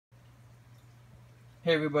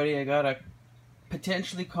Hey everybody, I got a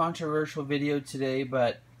potentially controversial video today,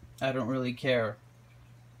 but I don't really care.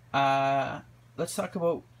 Let's talk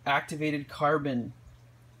about activated carbon,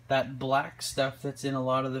 that black stuff that's in a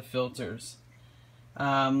lot of the filters.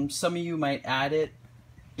 Some of you might add it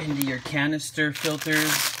into your canister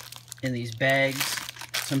filters in these bags.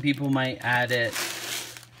 Some people might add it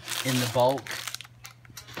in the bulk.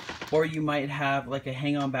 Or you might have like a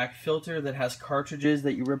hang-on back filter that has cartridges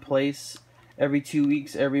that you replace every 2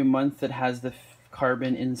 weeks, every month, that has the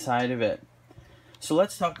carbon inside of it. So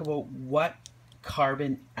let's talk about what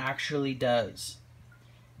carbon actually does.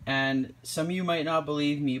 And some of you might not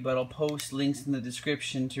believe me, but I'll post links in the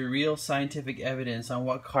description to real scientific evidence on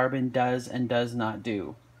what carbon does and does not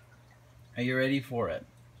do. Are you ready for it?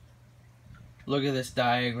 Look at this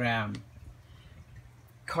diagram.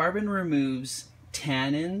 Carbon removes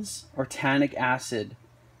tannins or tannic acid,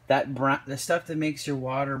 the stuff that makes your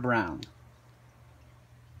water brown.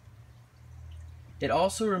 It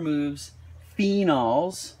also removes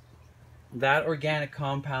phenols, that organic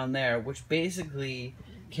compound there, which basically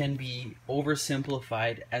can be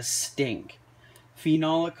oversimplified as stink.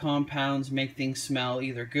 Phenolic compounds make things smell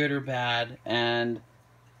either good or bad, and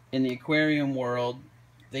in the aquarium world,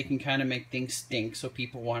 they can kind of make things stink, so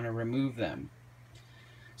people want to remove them.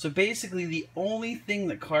 So basically, the only thing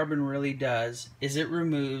that carbon really does is it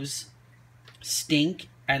removes stink,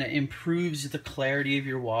 and it improves the clarity of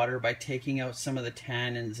your water by taking out some of the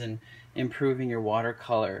tannins and improving your water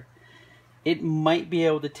color. It might be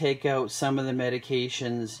able to take out some of the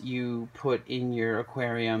medications you put in your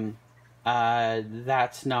aquarium.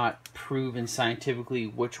 That's not proven scientifically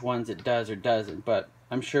which ones it does or doesn't, but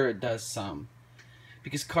I'm sure it does some.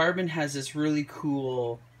 Because carbon has this really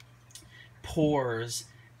cool pores,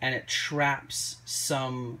 and it traps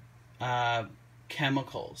some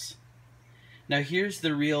chemicals. Now here's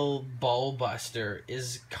the real ball buster,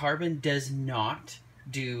 is carbon does not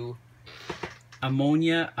do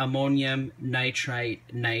ammonia, ammonium, nitrite,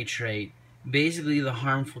 nitrate, basically the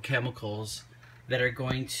harmful chemicals that are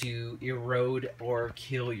going to erode or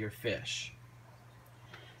kill your fish.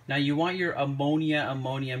 Now you want your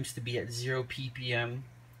ammoniums to be at 0 ppm,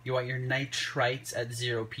 you want your nitrites at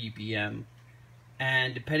 0 ppm,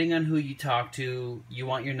 and depending on who you talk to, you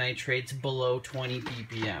want your nitrates below 20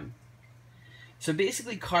 ppm. So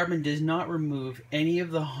basically, carbon does not remove any of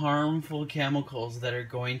the harmful chemicals that are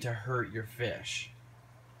going to hurt your fish.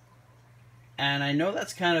 And I know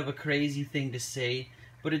that's kind of a crazy thing to say,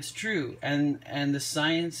 but it's true, and the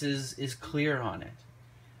science is clear on it.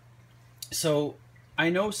 So I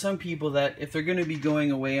know some people that if they're going to be going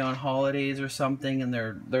away on holidays or something and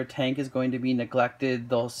their tank is going to be neglected,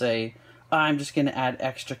 they'll say, I'm just going to add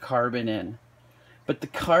extra carbon in. But the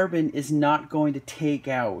carbon is not going to take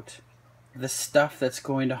out the stuff that's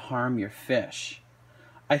going to harm your fish.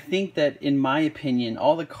 I think that, in my opinion,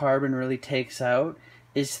 all the carbon really takes out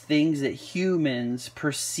is things that humans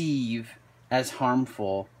perceive as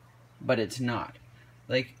harmful, but it's not.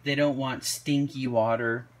 Like, they don't want stinky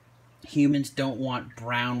water. Humans don't want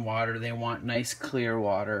brown water. They want nice clear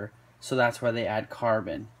water. So that's why they add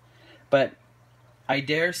carbon. But I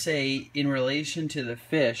dare say, in relation to the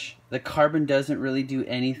fish, the carbon doesn't really do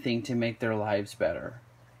anything to make their lives better.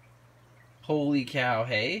 Holy cow,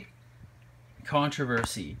 hey?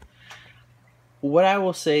 Controversy. What I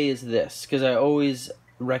will say is this, because I always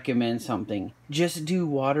recommend something. Just do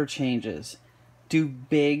water changes. Do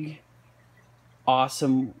big,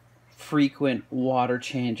 awesome, frequent water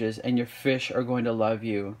changes, and your fish are going to love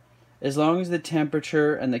you. As long as the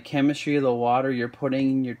temperature and the chemistry of the water you're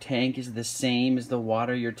putting in your tank is the same as the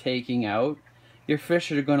water you're taking out, your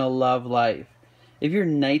fish are going to love life. If your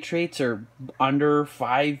nitrates are under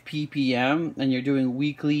 5 ppm and you're doing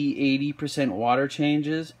weekly 80% water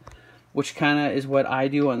changes, which kind of is what I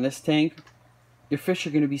do on this tank, your fish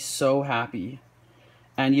are going to be so happy.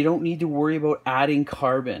 And you don't need to worry about adding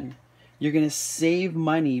carbon. You're going to save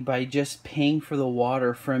money by just paying for the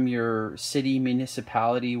water from your city,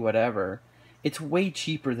 municipality, whatever. It's way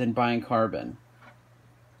cheaper than buying carbon.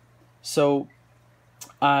 So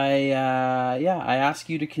I ask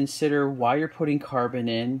you to consider why you're putting carbon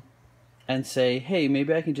in and say, hey,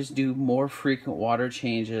 maybe I can just do more frequent water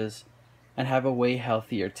changes and have a way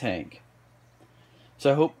healthier tank.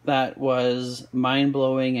 So I hope that was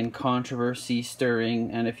mind-blowing and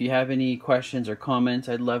controversy-stirring, and if you have any questions or comments,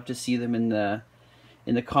 I'd love to see them in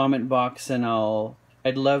the comment box, and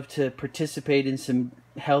I'd love to participate in some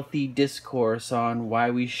healthy discourse on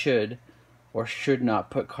why we should or should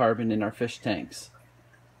not put carbon in our fish tanks.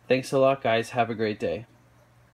 Thanks a lot, guys. Have a great day.